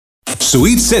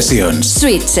Sweet Sessions.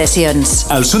 Sweet Sessions.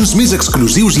 Els sons més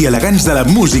exclusius i elegants de la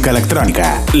música electrònica.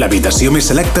 L'habitació més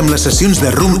selecta amb les sessions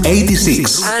de Room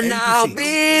 86.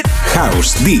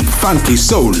 House, Deep, Funky,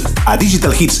 Soul. A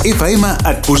Digital Hits FM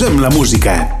et posem la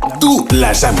música. Tu,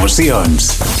 les emocions.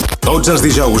 Tots els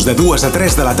dijous de 2 a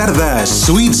 3 de la tarda,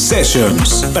 Sweet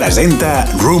Sessions. Presenta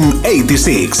Room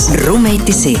 86. Room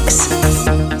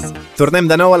 86. Tornem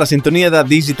de nou a la sintonia de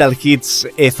Digital Hits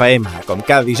FM. Com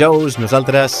cada dijous,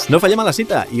 nosaltres no fallem a la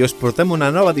cita i us portem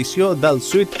una nova edició del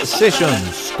Sweet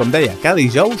Sessions. Com deia, cada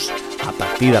dijous, a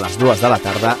partir de les 2 de la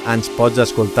tarda, ens pots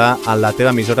escoltar a la teva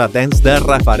emissora dance de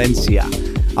referència.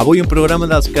 Avui un programa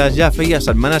dels que ja feia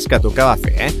setmanes que tocava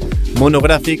fer,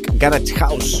 Monogràfic Garage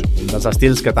House, un dels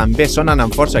estils que també sonen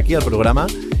amb força aquí al programa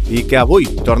i que avui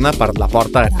torna per la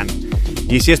porta gran.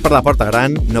 I si és per la porta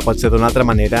gran, no pot ser d'una altra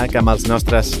manera que amb els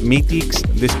nostres mítics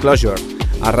Disclosure.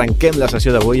 Arrenquem la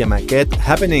sessió d'avui amb aquest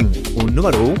Happening, un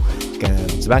número 1 que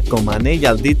ens va com anell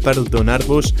al dit per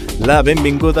donar-vos la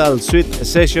benvinguda als Sweet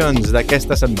Sessions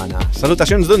d'aquesta setmana.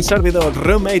 Salutacions d'un servidor,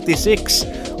 Room 86,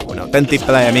 un autèntic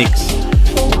plaer, amics.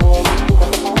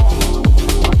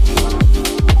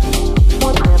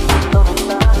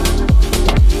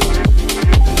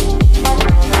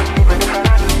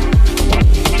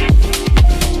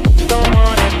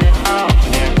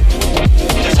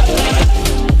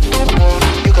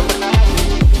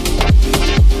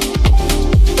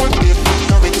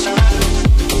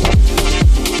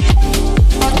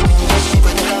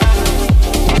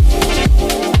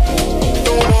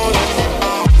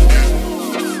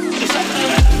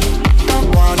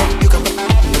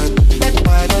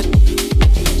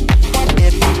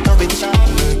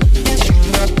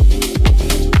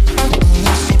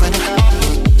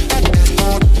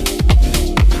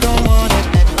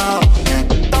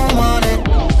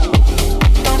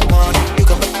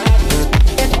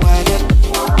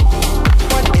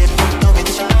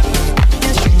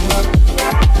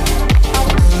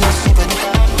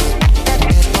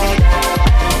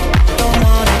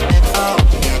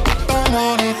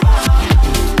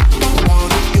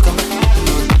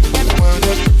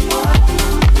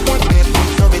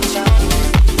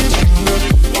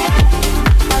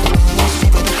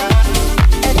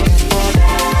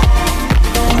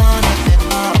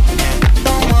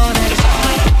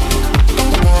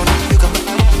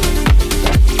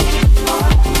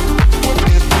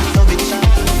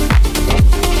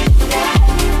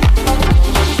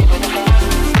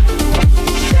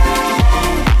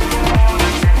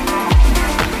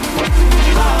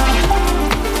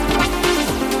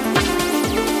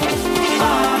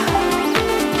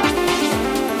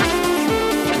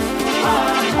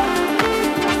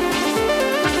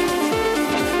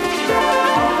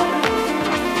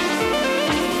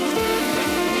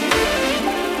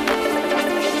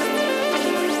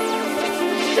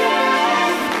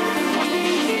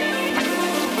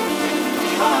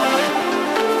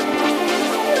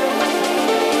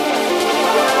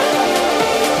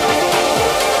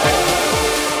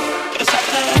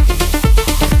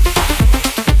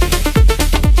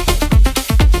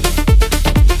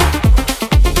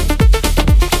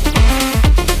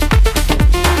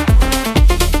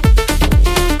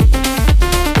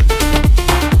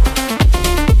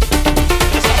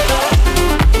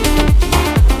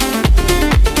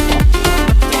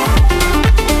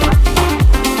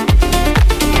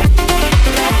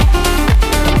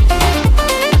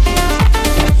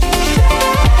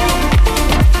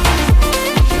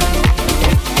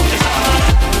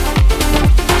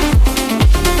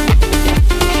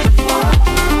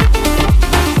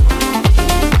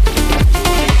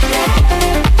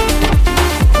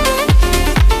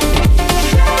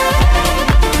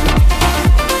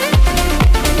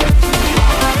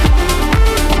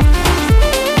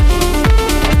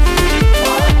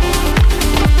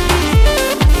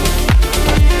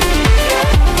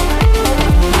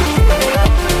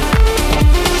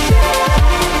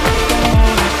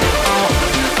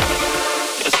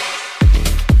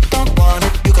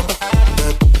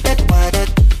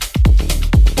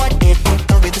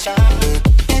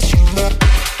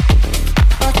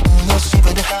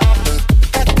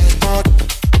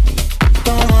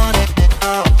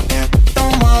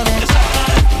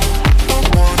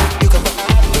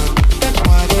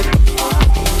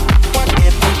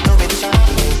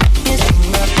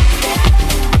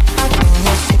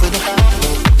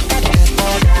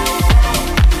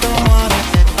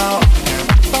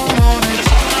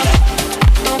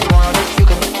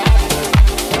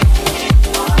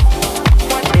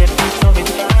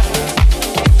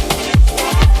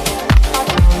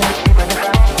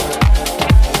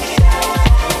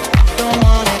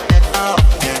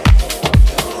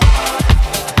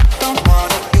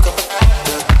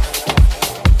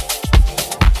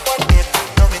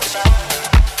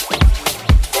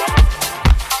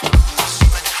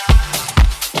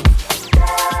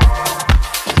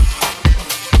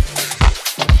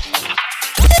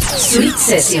 Sweet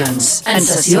Sessions. En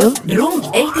sessió Room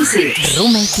 86.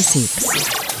 Room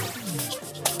 86.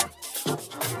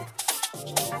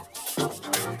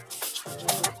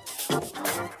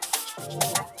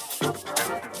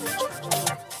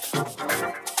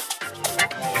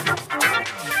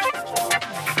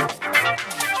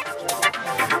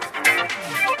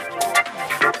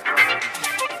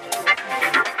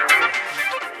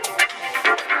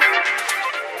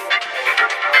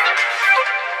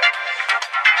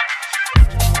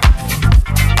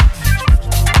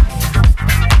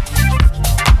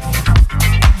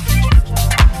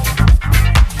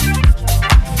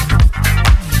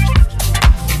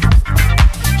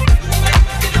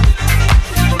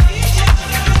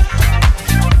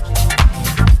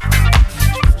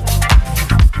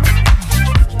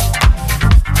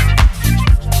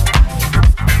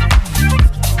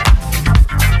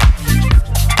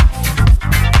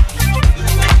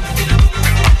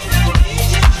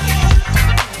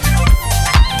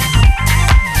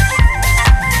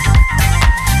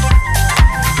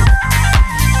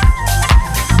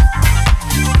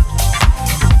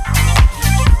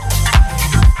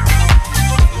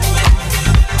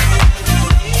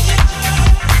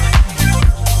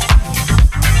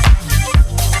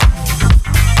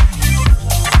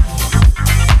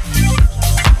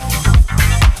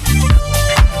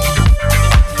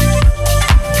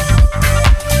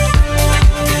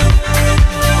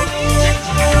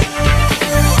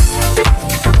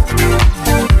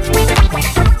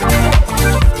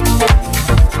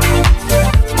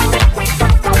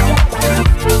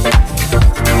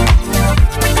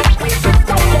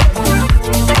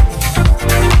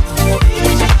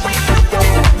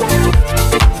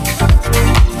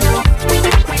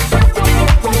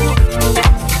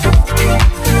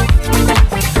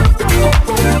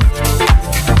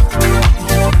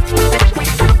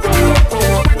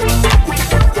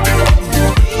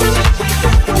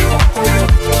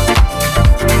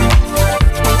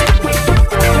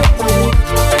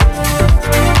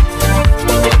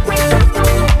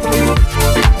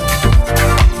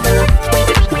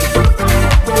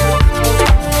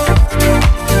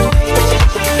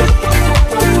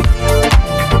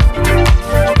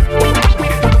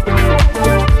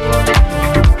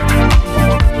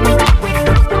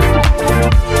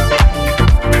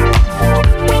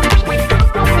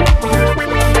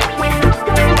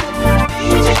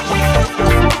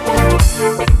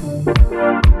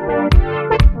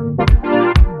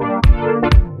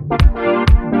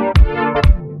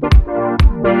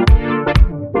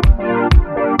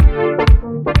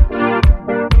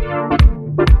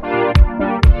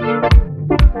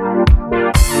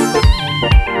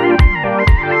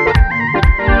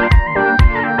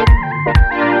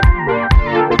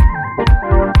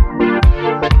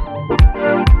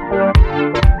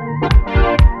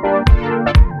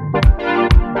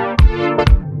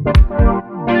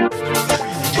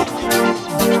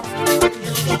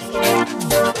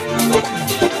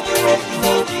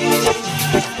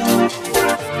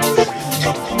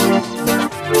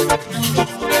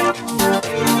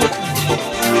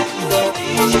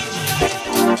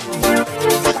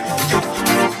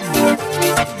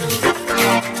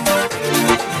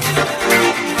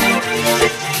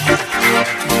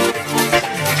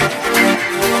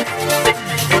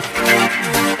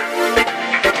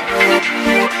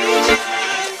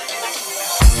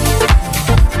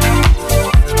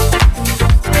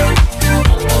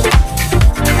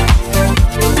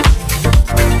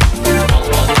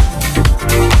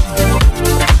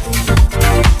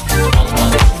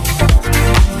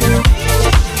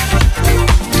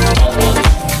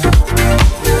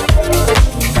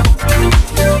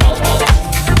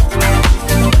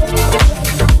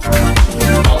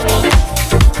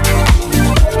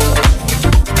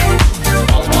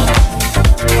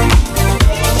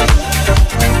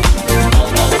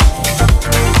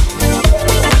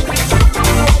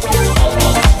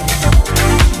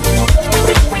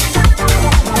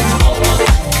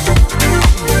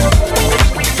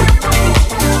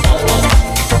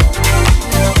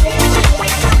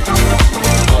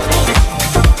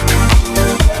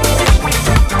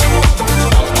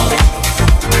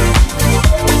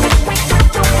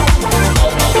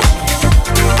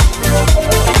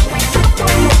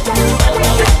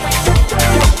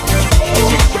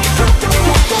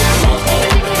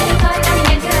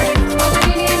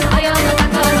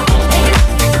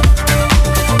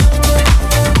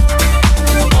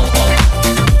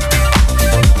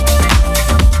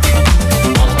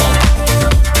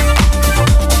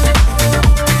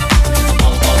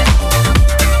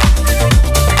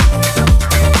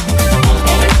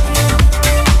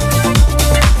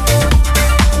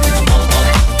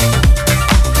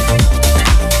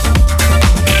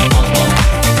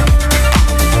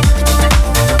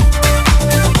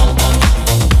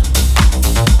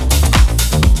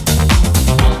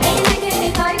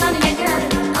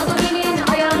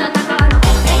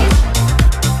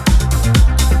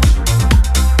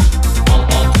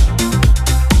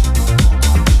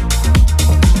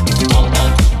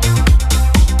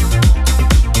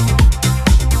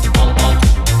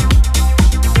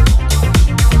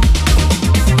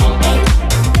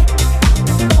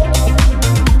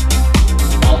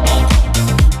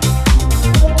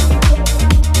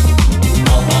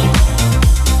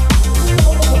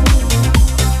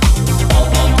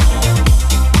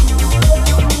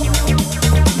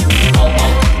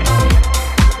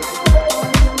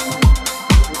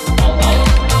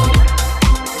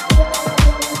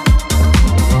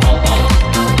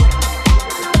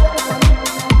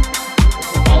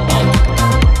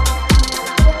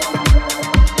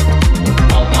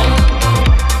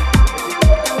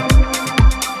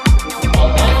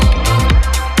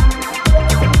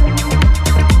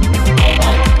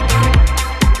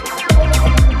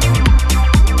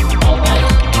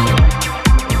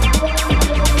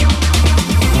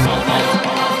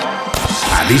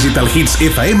 Digital Hits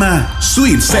FM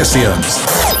Sweet Sessions.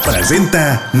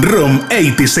 Presenta Room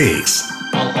 86.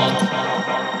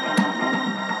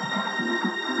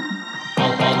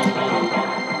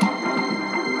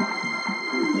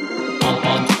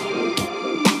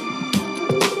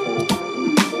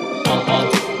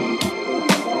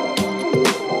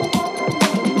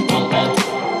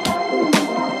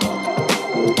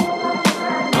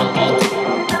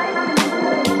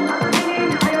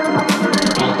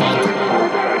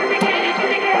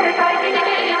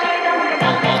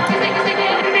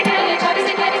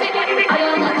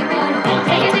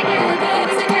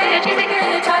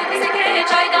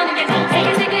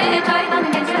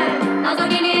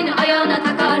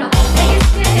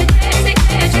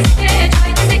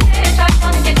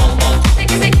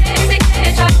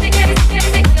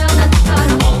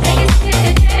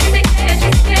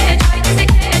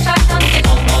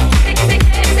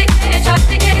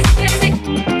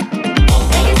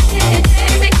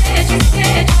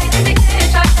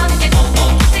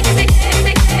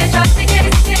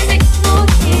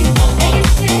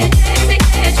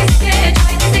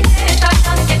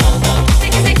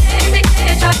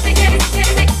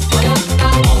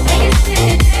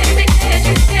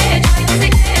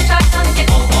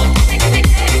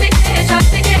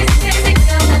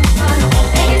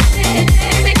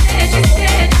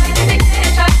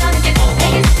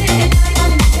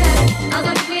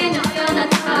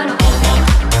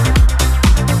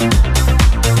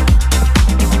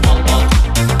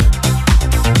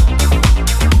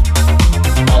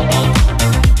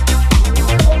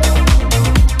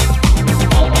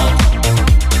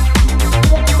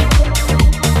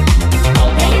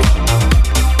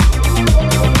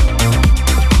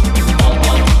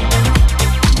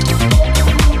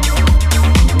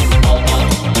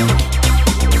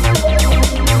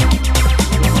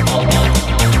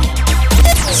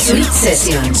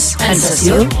 Sessions. En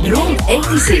sessió Room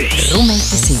 86. Room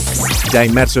 86. Ja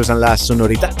immersos en les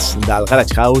sonoritats del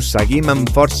Garage House, seguim amb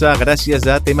força gràcies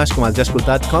a temes com els ja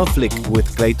escoltat Conflict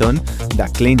with Clayton, de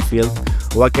Cleanfield,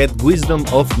 o aquest Wisdom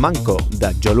of Manco,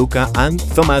 de Joluka and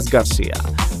Thomas Garcia.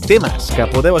 Temes que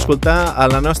podeu escoltar a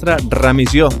la nostra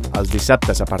remissió els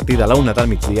dissabtes a partir de la 1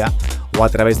 del migdia o a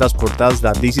través dels portals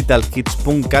de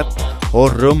digitalhits.cat o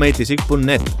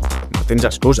room86.net. No tens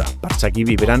excusa per seguir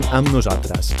vibrant amb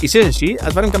nosaltres. I si és així,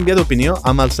 et vam canviar d'opinió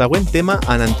amb el següent tema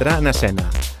en entrar en escena.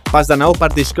 Pas de nou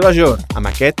per Disclosure,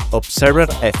 amb aquest Observer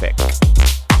Effect.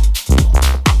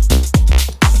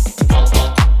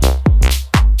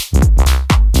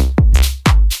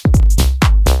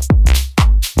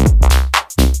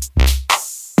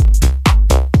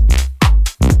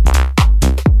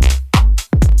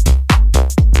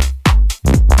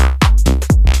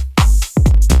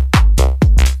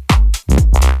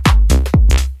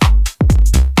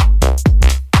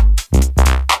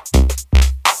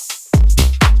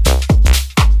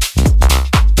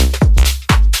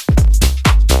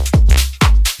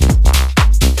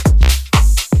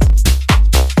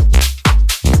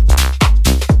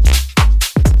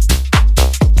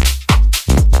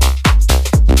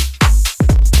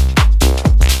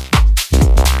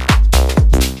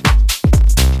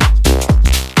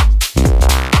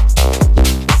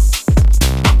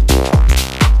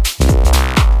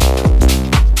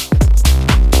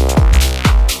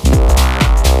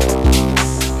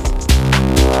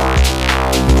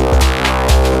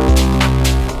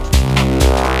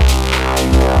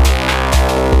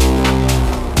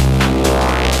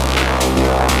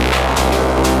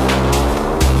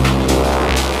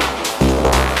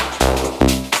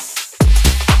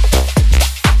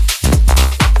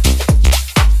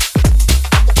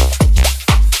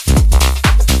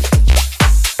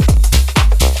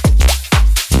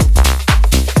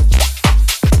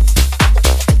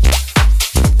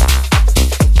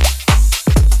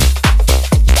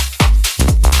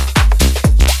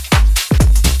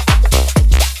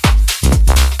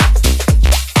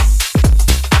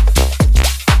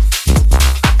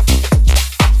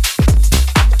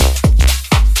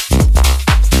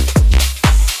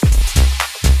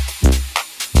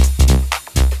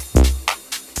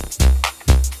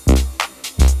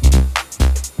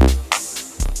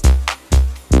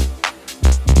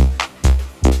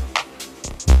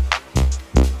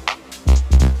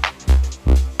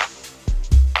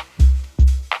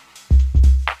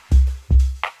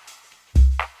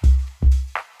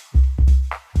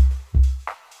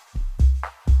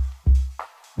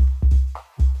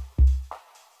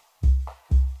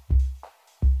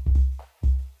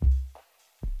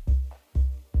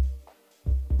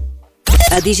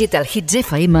 A Digital Hits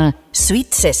FM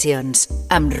Sweet Sessions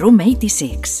amb Room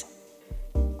 86.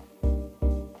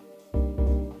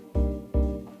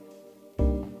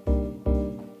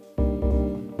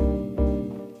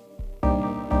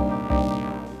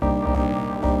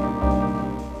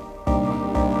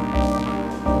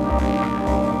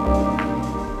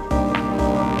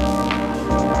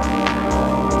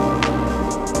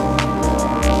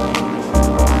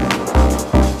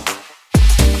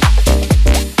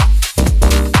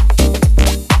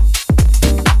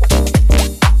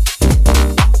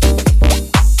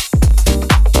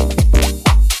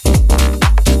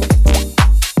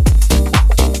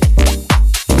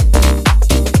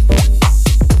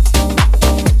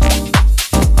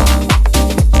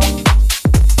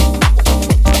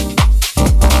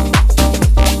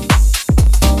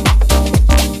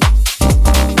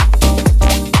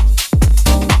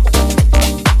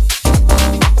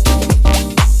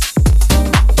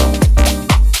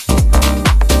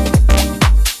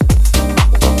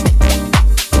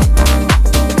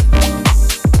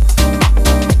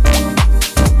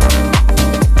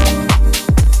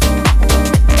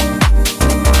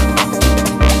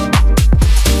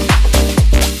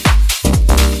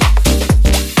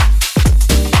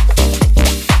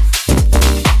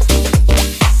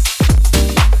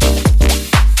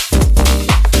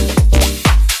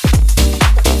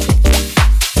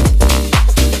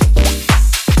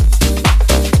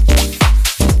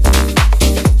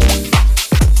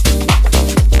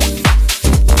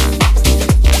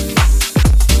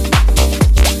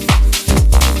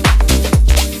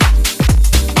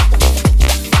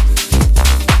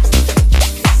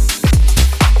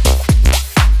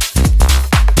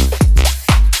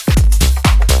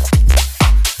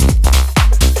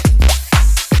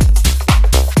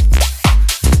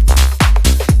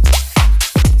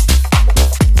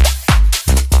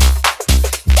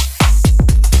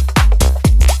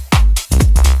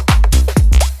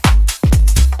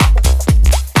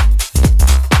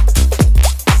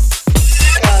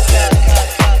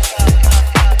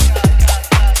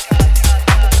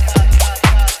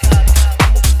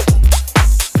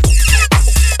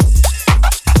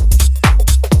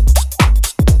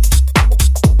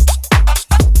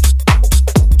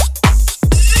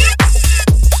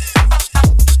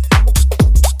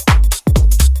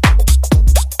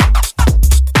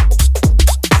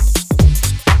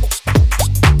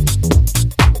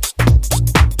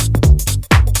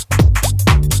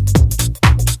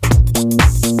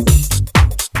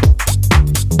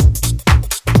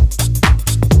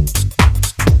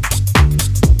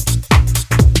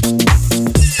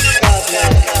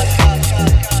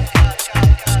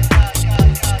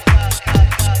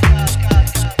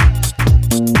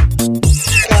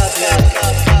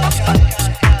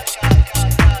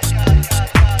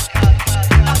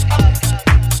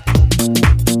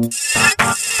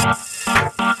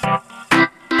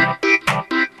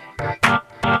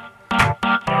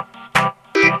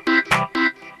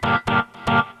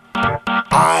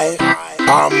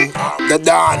 the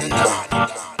Don.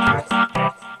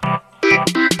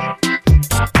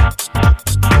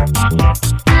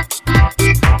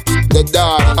 The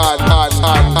Don,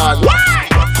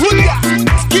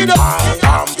 Skin up. I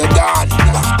am the Don.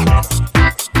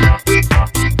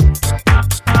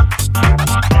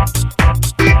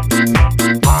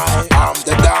 I am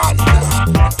the Don.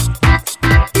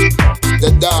 The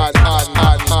Don,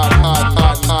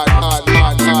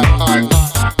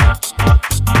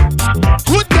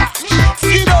 Good that.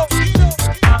 Skin up.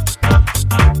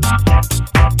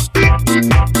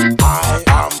 I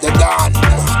am the Don.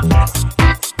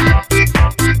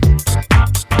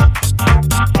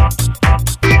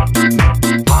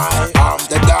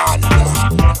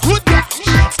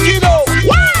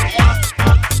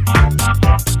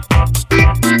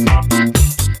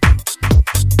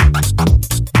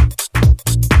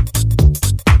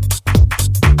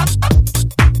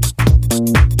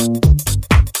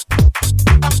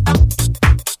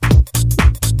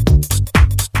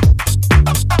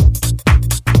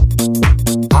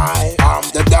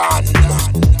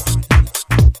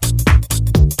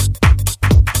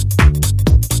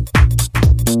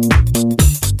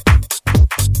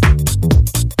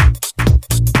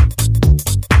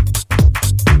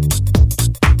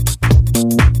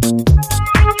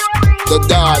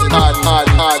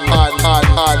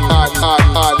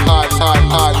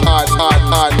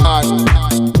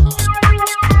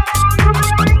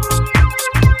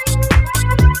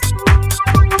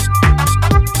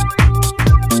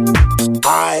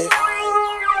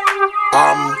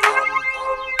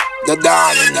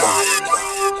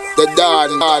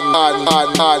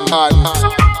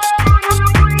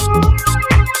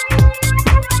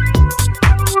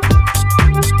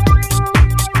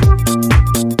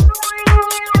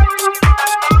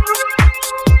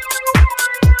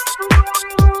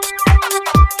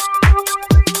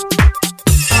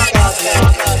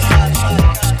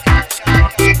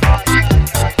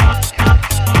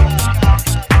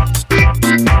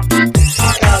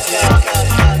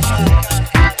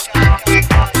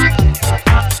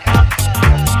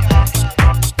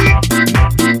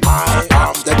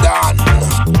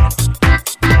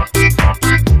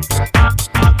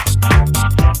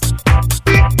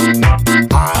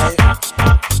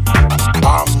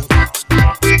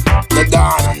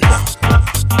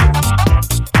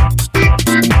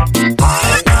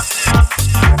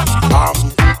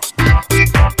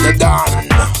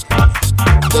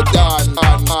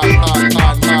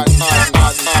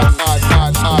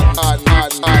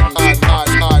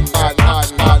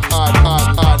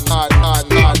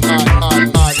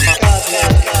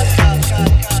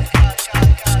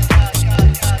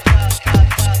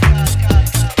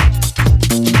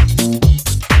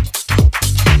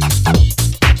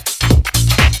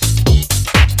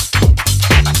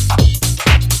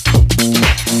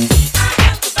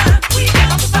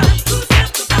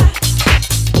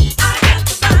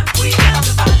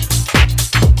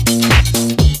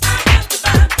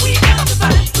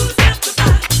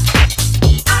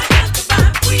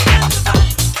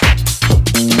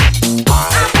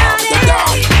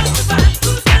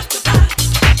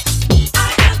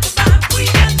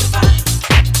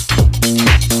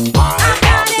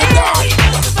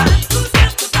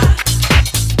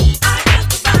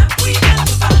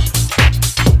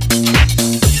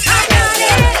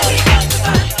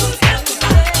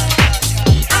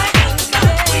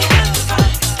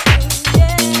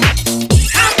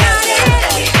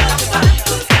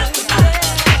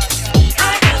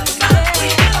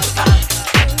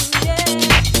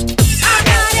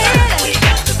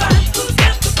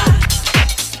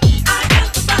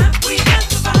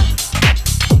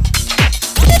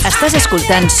 Estàs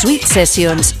escoltant Sweet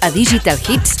Sessions a Digital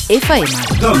Hits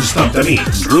FM. Don't stop the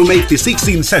mix. Room 86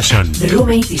 in session. Room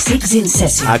 86 in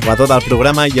session. Equador del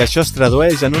programa, i això es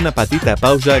tradueix en una petita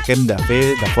pausa que hem de fer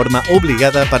de forma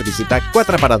obligada per visitar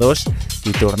 4 paradors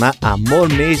i tornar a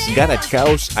molt més Garage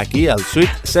House aquí al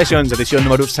Sweet Sessions, edició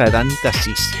número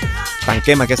 76.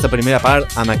 Tanquem aquesta primera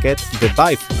part amb aquest The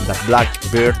Vibe de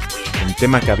Blackbird, un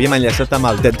tema que havíem enllaçat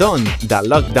amb el The Dawn de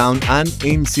Lockdown and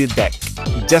Incy Deck.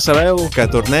 Ja sabeu que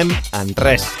tornem en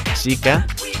res, així que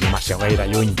no marxeu gaire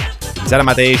lluny. Fins ara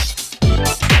mateix!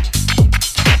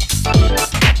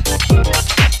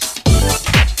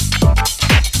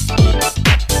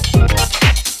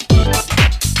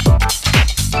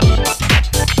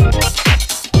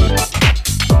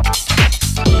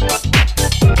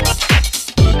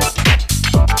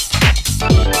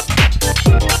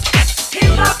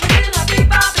 Hip hop,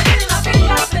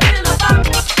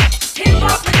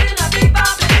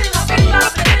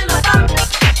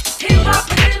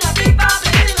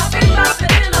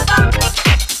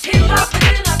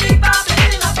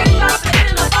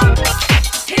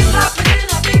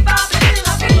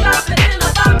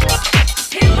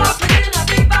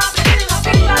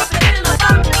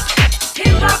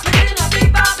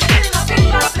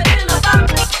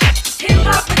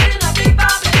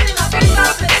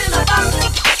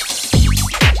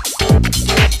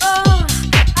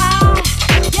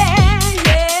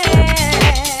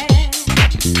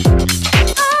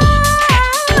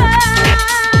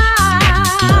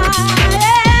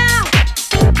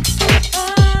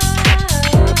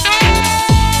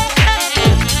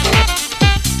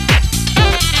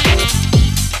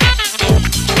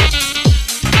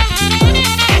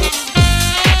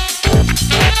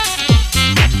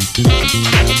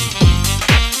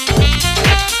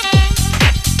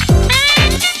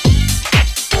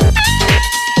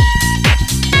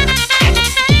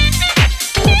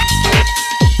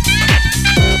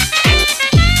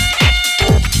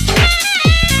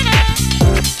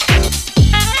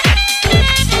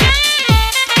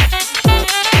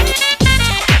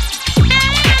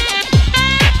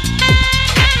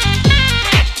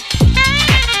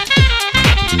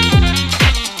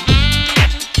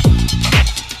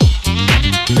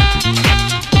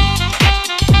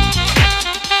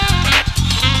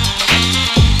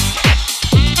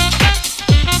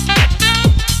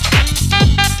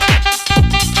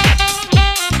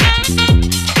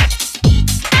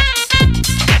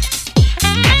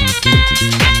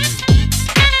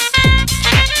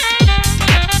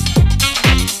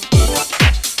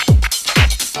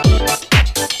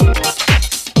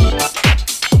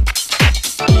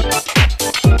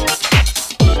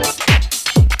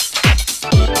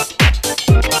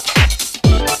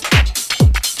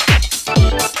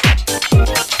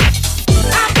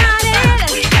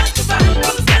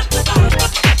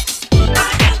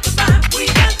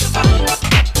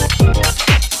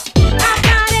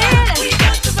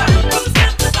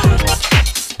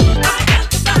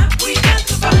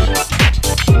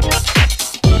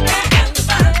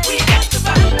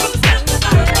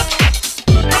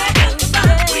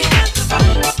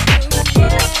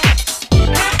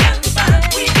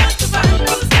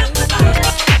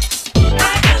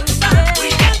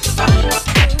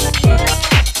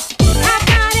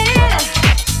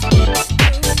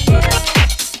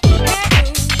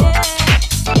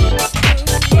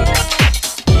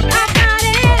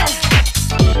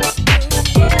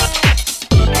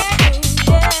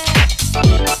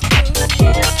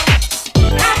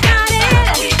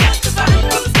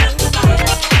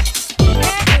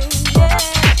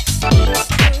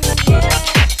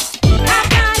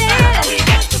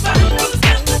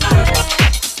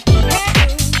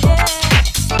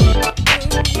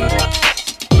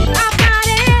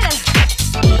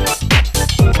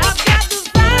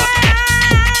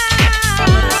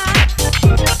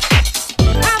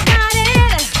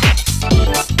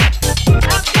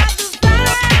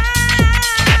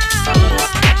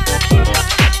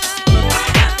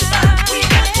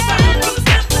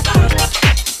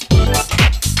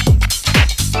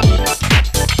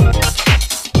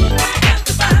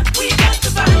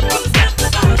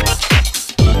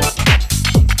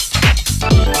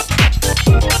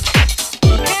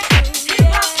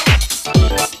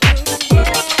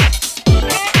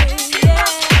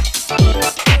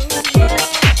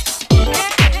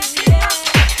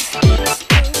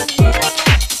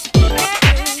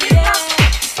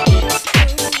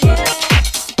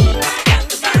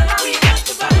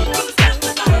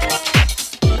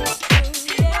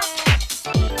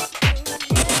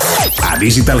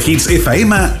 Digital Hits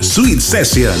FM Sweet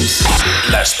Sessions.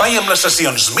 L'espai amb les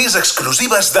sessions més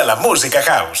exclusives de la música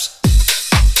house.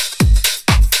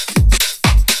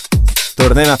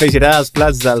 Tornem a fer girar els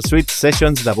plats del Sweet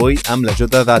Sessions d'avui amb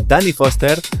l'ajuda de Danny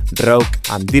Foster, Rogue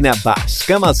amb Dina Bass,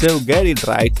 que amb el seu Get It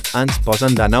Right ens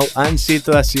posen de nou en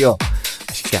situació.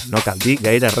 Així que no cal dir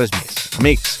gaire res més.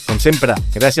 Amics, com sempre,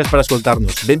 gràcies per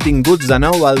escoltar-nos. Benvinguts de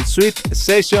nou al Sweet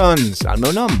Sessions. El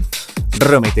meu nom,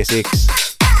 Room 86.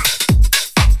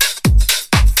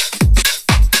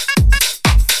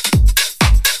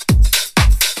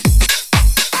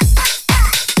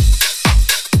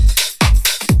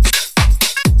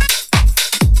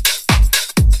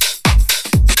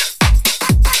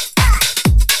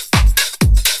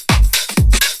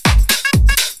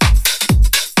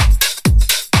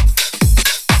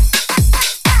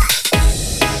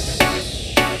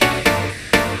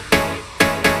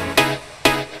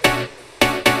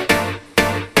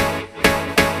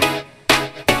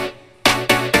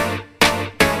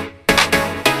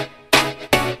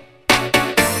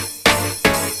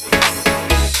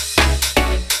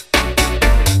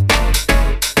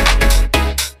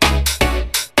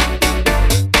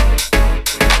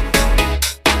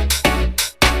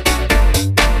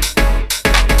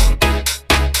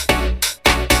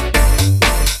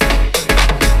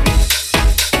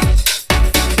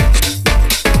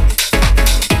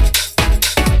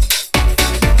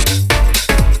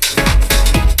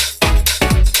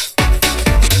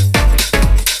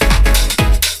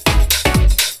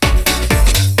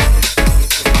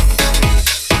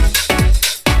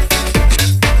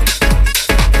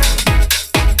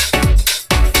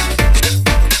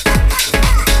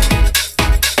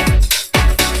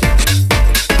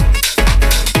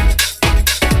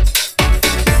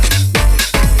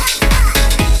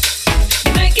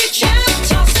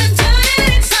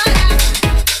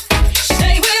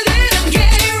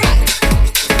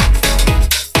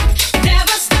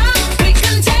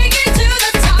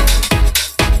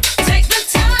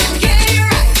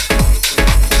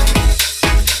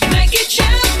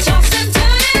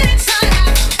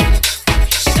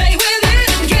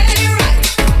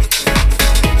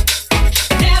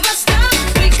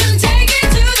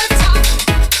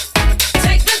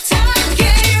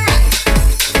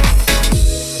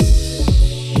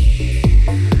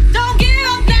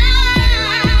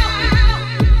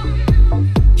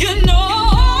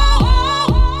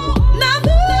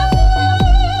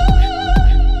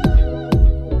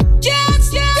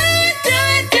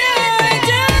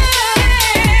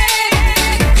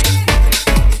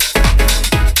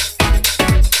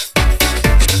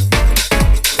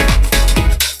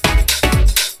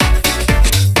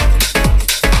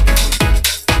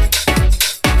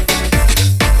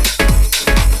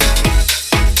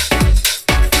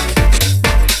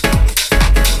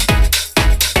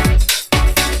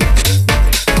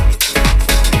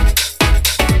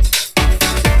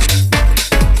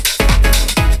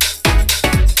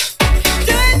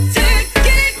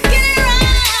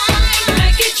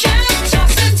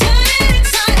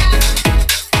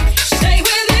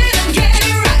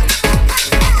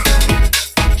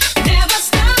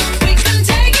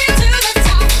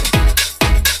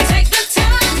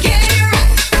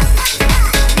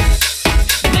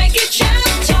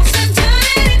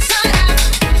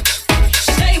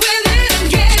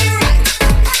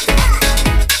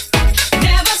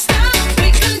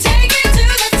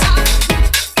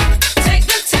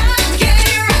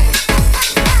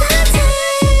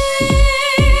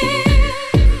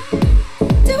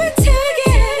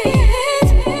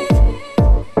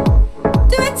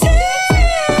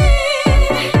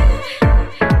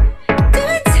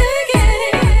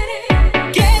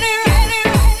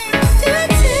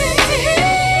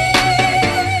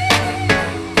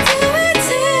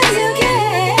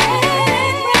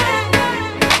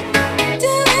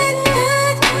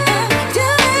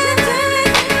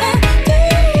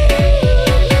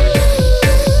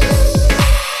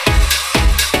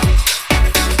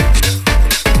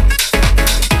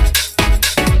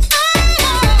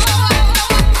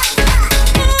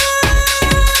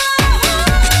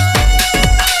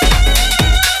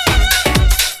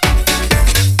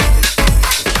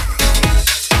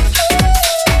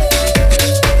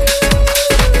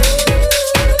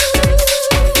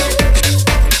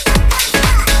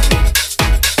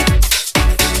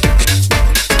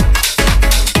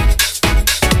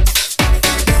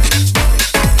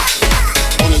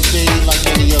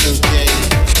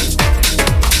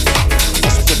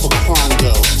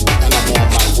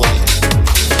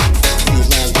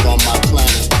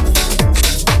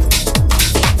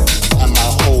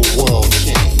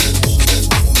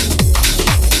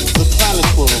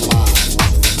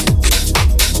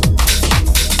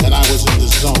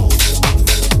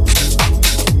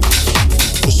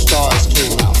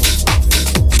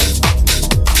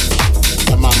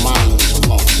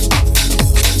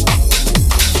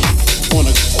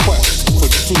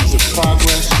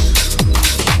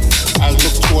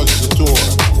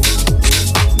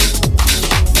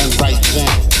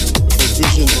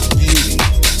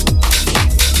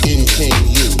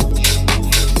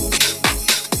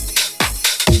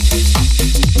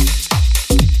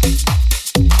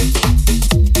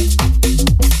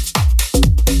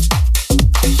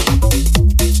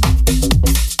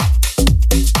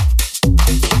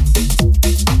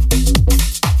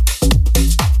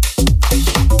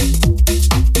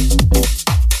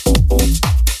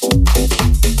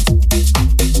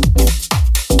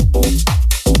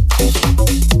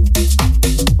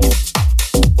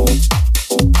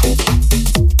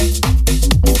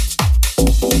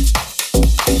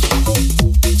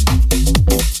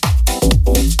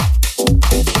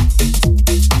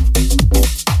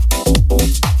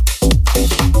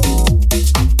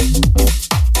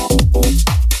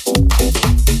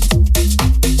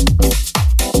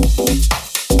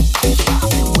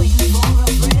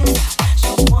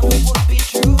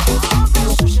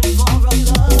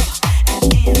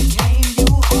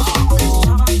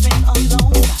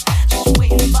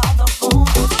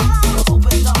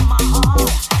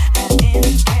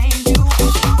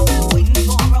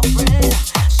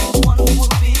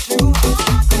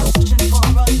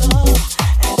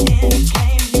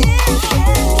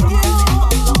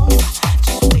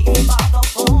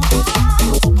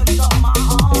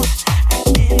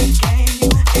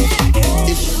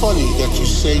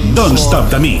 Stop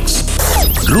the Mix.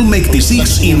 Room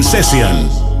 86 in session.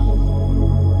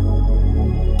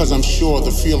 Because I'm sure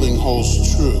the feeling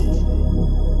holds true.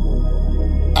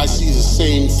 I see the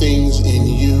same things in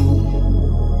you.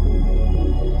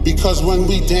 Because when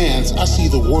we dance, I see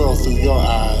the world through your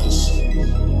eyes,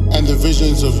 and the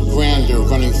visions of grandeur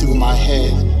running through my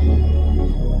head.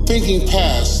 Thinking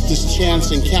past this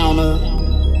chance encounter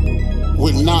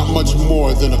with not much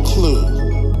more than a clue.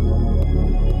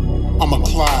 I'm a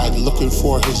Clyde looking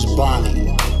for his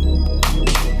Bonnie,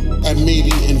 and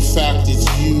maybe in fact it's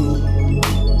you,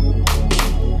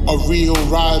 a real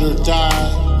ride or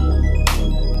die.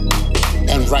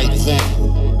 And right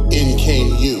then, in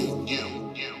came you.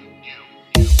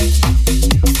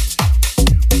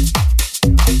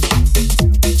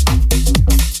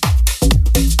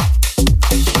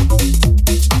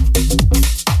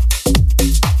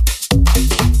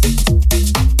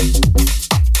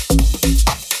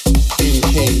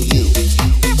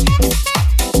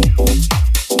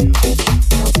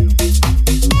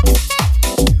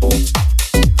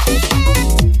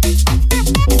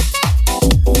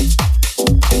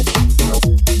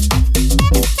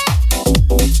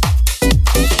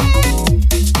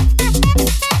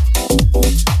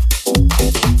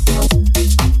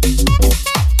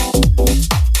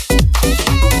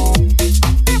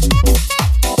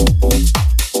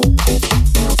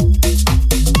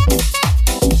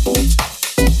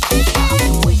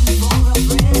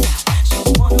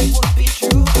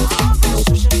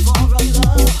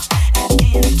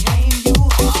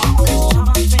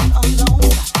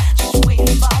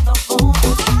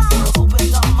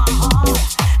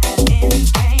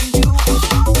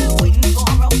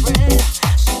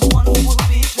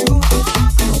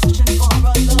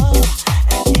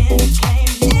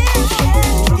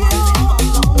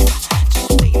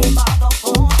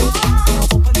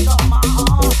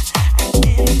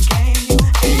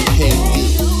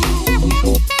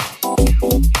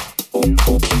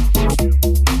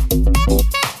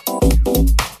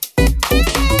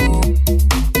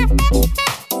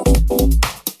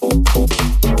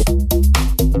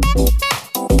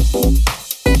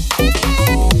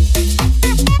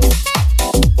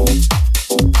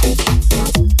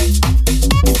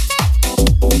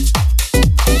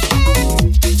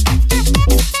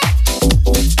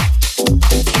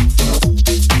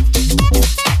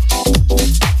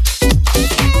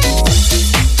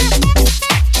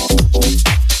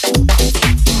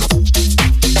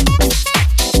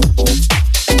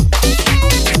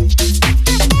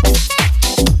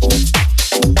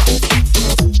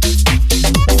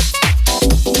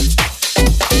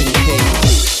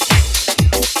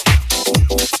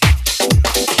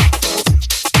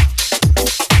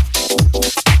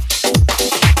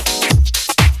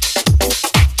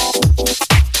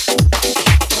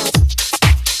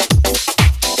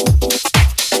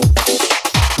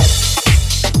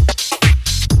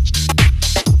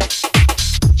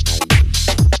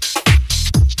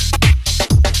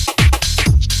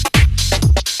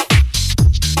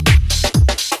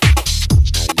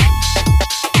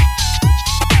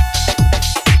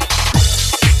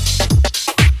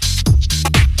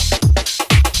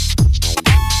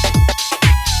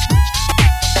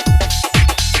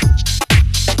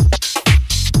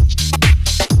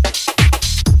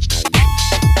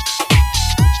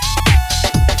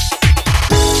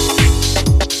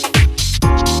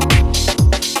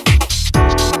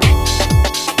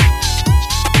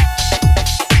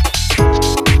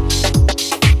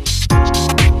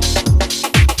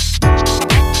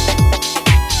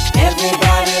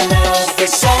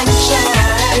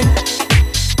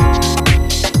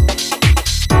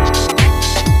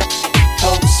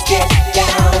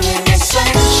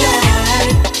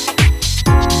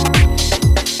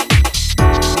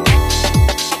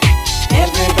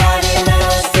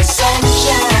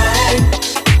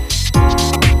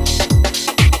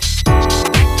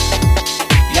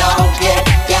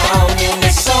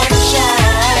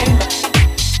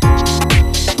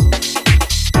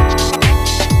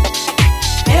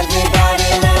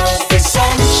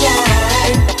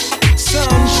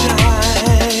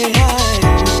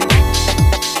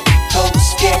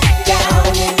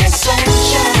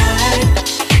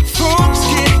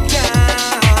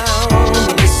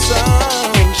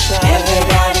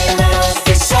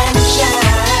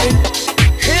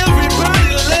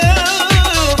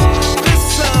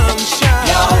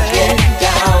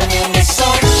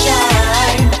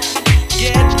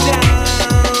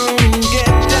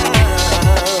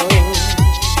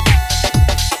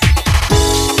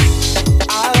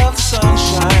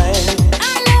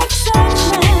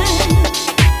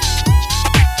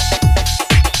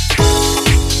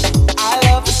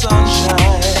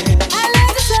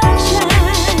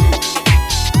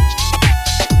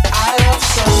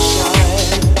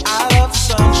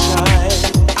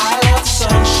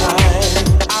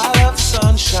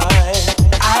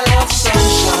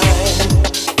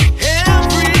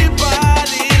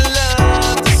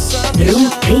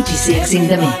 86 in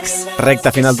the mix.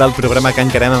 Recte final del programa que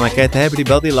encarem amb aquest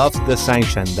Everybody Loves the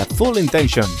Sunshine, de Full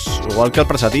Intentions, igual que el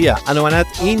precedia, anomenat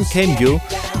In Came You,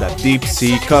 de Deep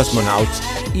Sea Cosmonauts,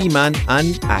 Iman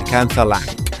and Akantha Lang.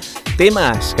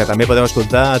 Temes que també podeu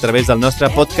escoltar a través del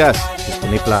nostre podcast,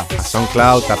 disponible a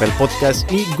SoundCloud, Apple Podcast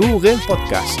i Google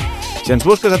Podcast. Si ens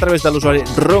busques a través de l'usuari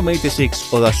Room86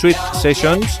 o de Sweet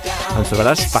Sessions, ens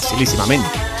trobaràs facilíssimament.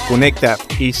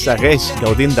 Connecta't i segueix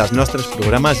gaudint dels nostres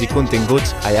programes i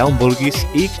continguts allà on vulguis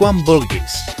i quan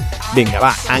vulguis. Vinga,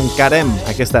 va, encarem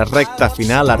aquesta recta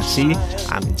final, ara sí,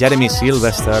 amb Jeremy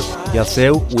Sylvester i el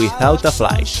seu Without a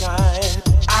Flash.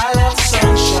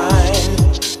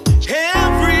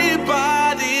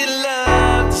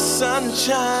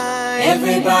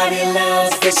 Everybody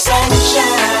loves the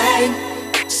sunshine.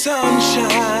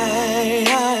 Sunshine.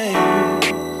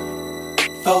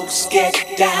 Folks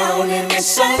get down in the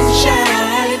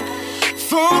sunshine.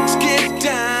 Folks get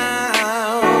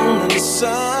down in the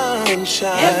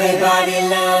sunshine. Everybody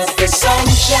loves the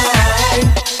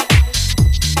sunshine.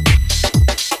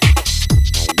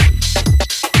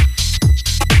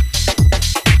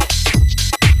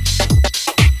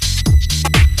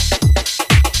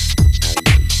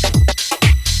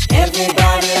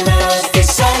 Everybody loves the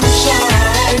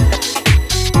sunshine.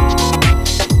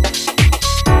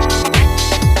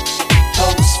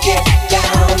 Folks get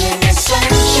down in the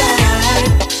sunshine.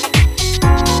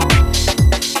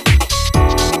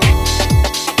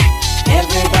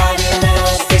 Everybody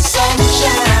loves the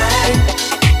sunshine.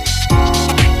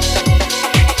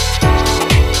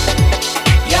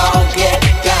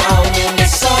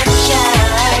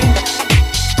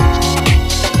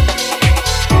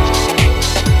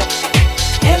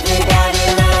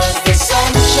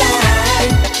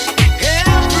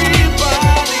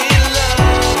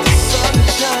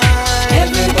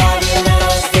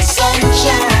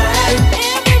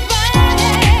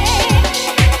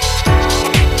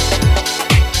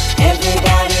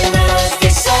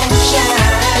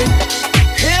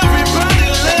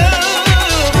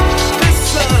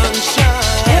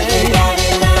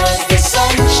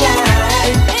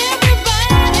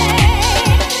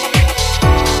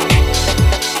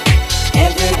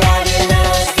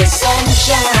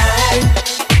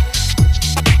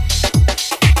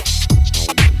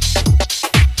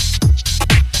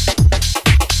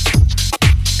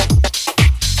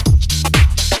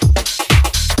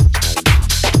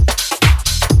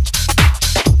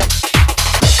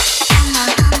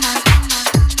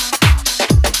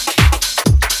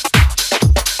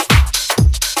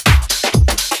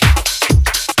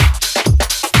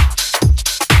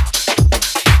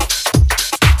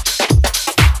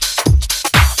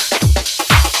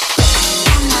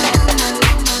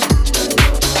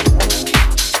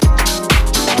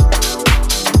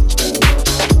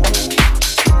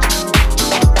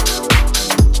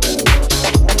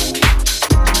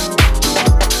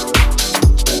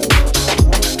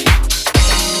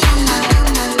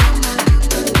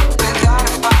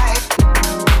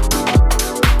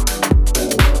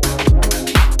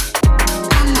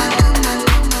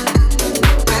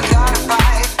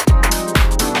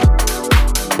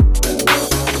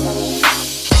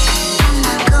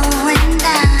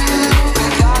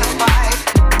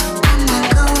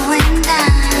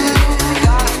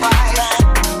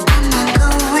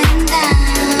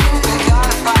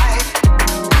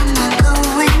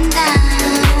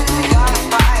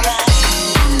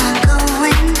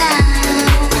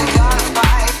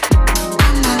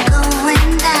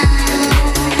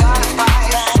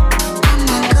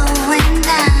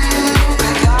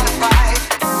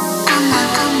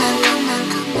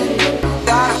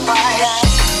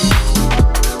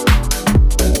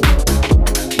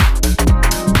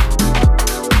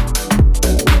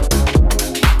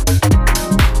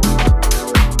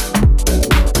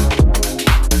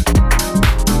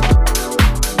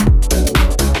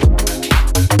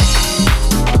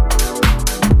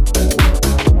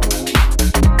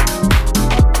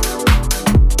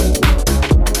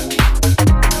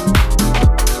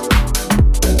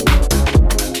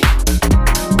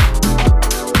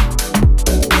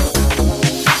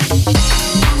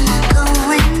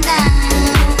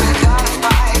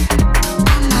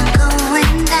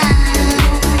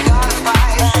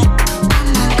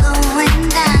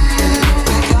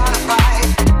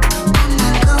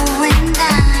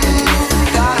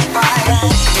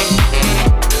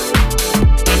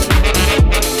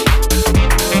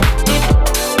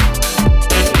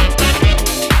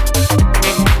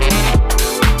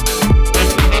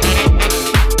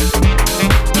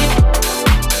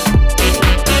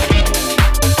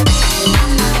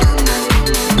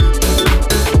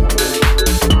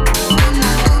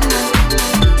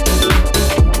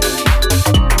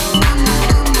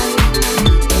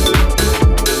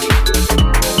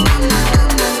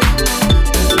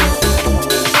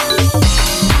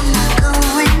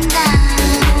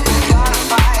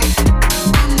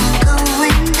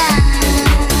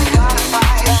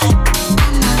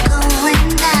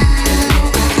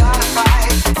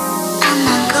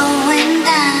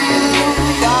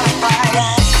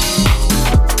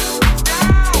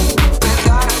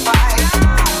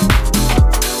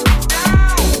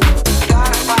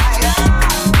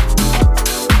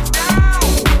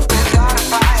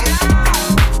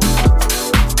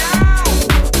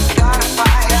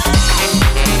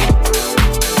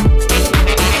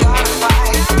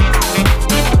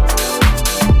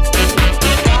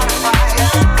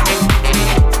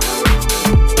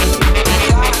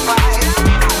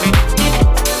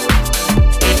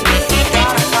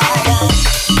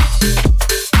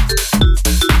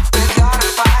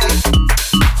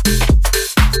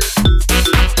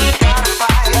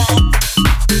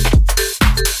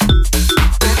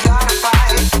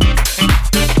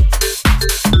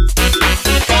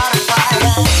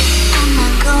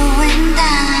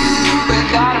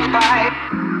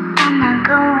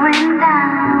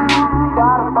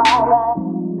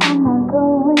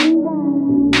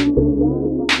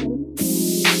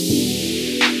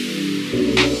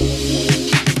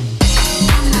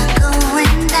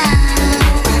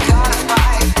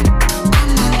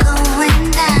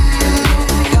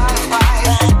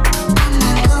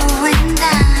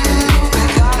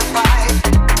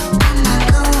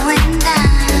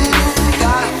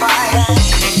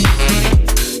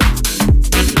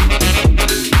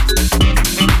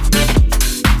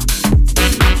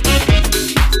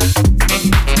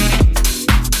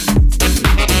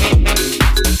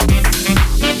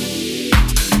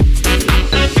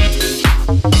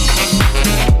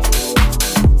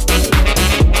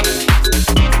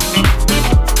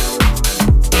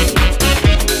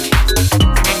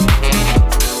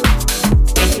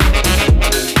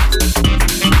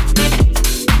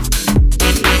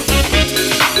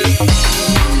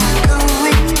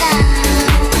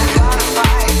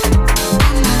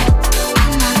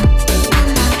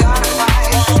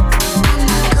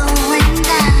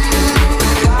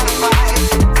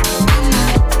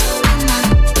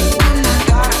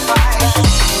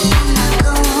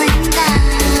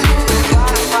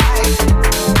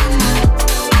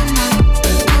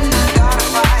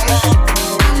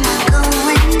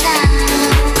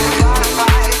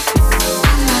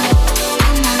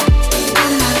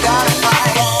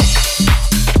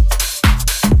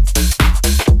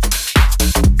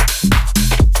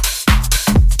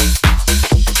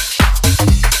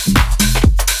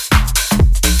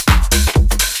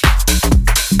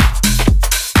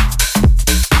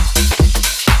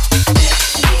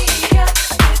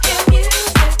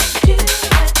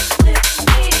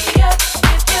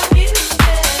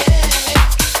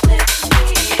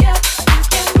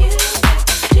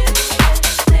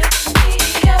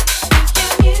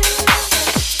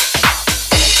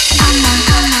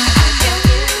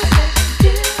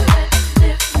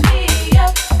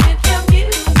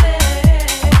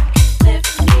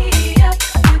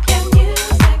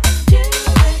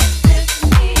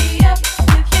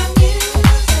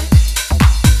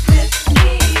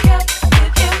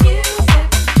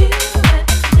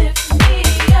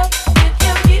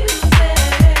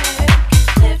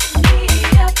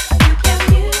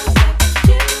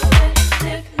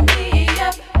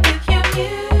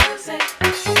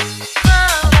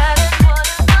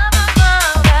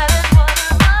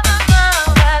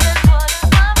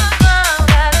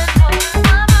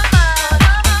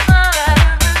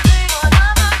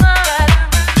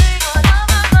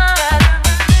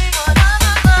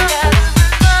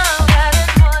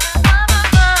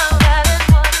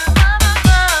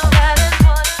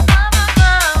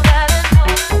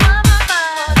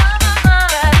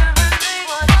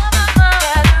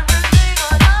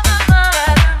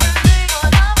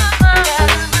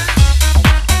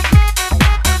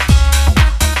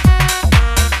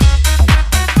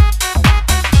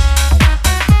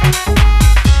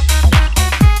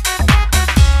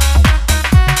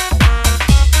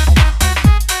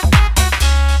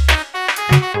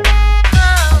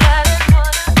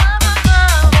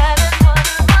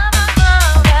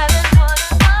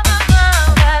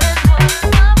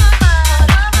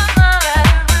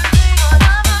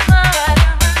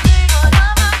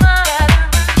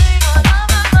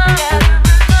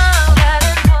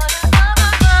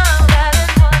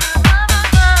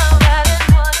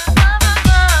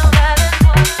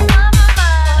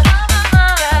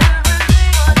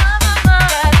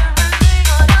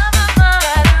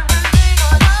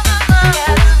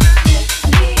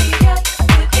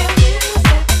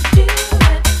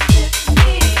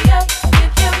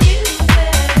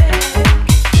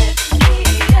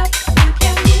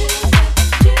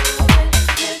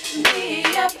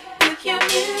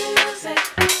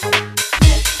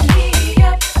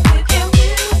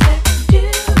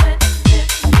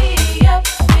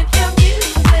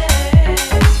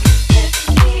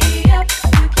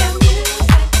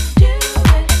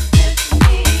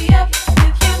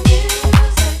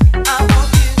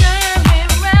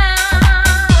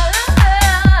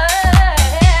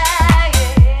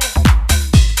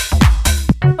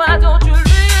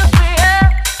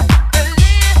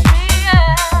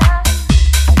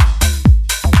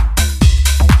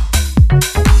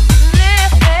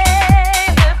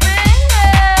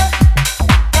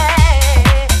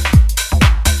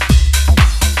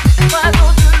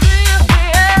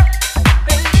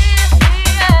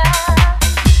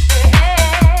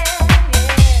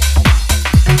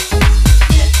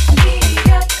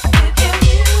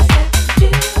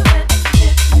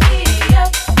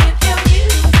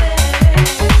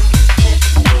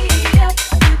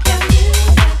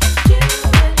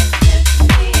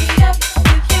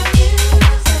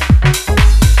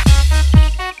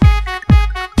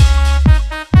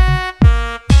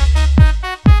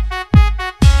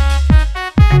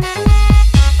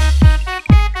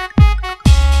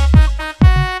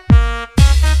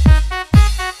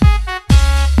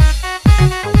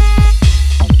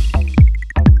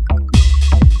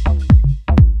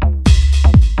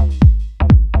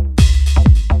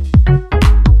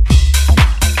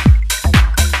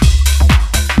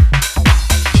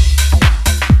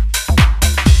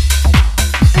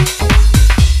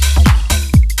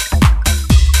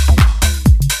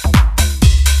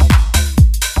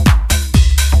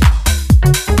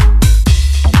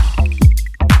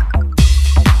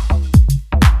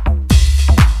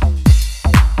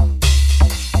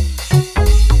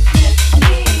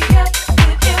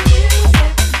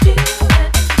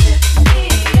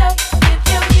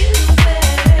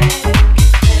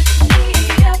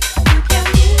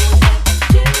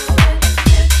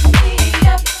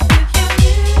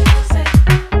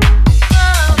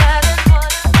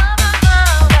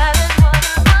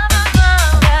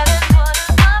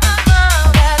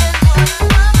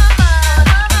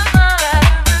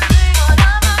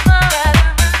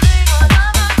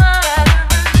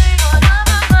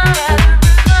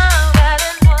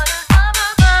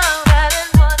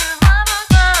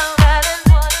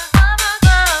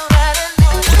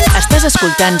 Estàs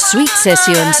escoltant Sweet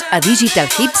Sessions a Digital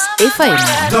Hits FM.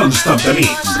 Don't Stop the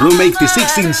Mix. Room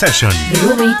 86 in Session.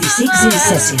 Room 86 in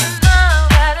Session.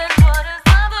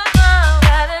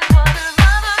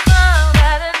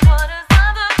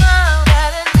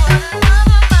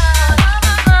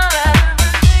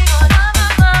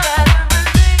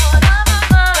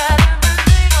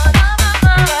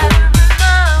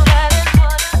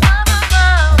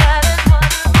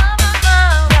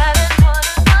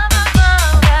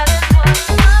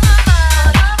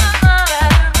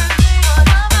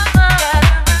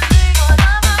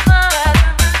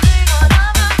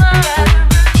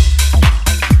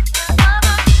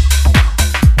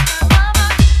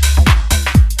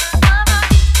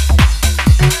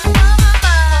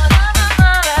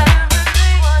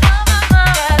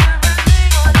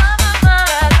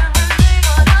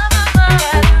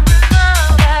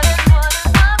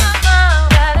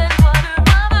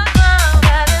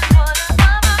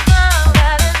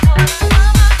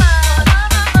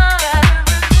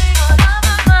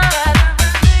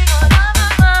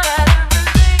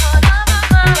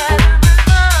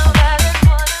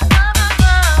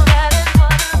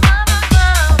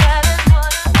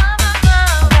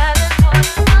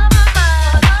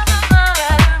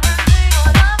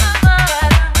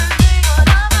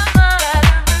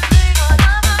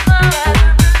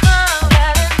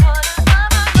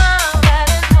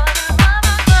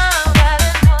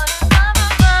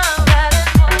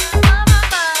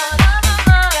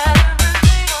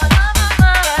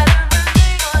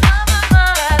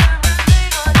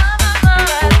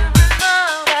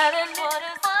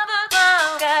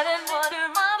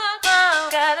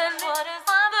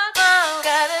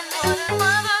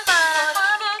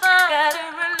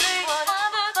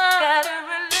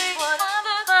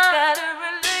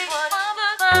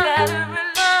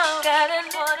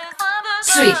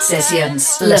 Sweet Sessions,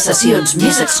 les sessions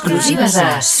més exclusives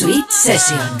a Sweet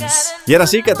Sessions. I ara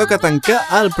sí que toca tancar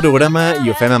el programa i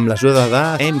ho fem amb l'ajuda de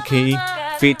MK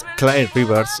feat. Claire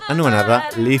Rivers, anomenada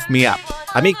Lift Me Up.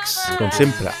 Amics, com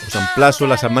sempre, us emplaço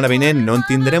la setmana vinent on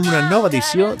tindrem una nova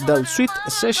edició del Sweet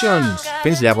Sessions.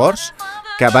 Fins llavors,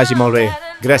 que vagi molt bé.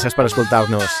 Gràcies per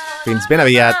escoltar-nos. Fins ben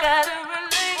aviat.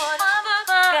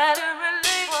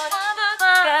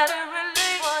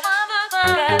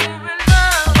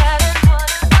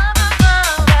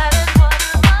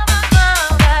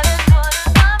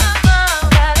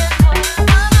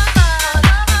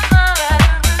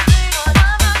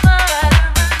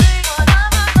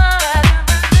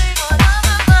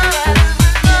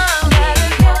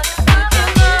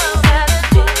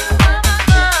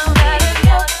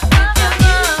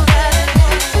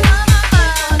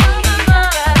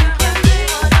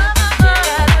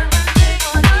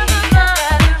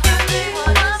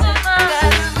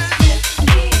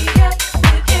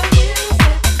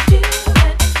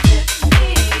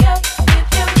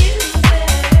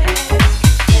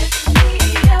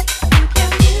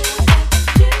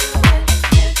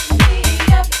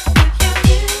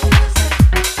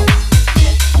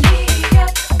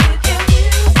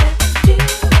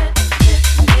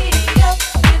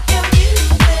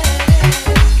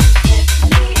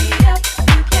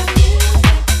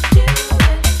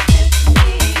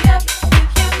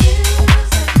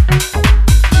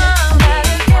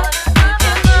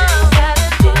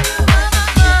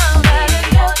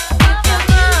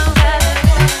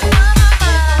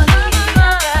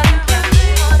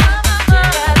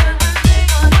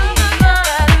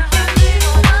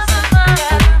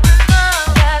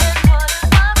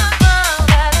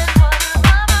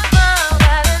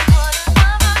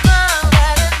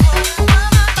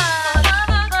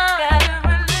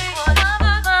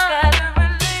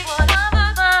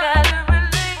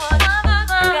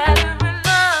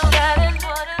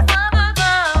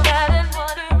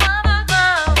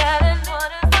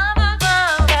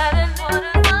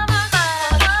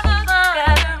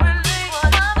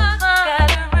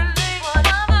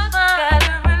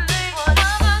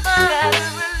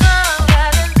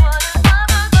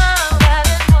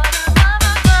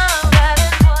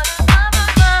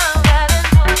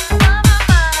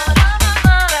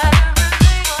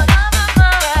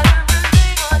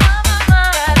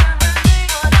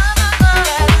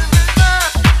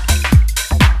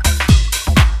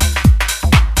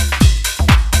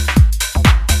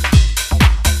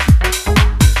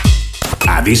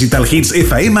 Digital Hits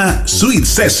FM Sweet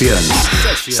Sessions.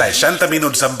 60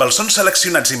 minuts amb els sons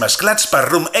seleccionats i mesclats per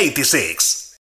Room 86.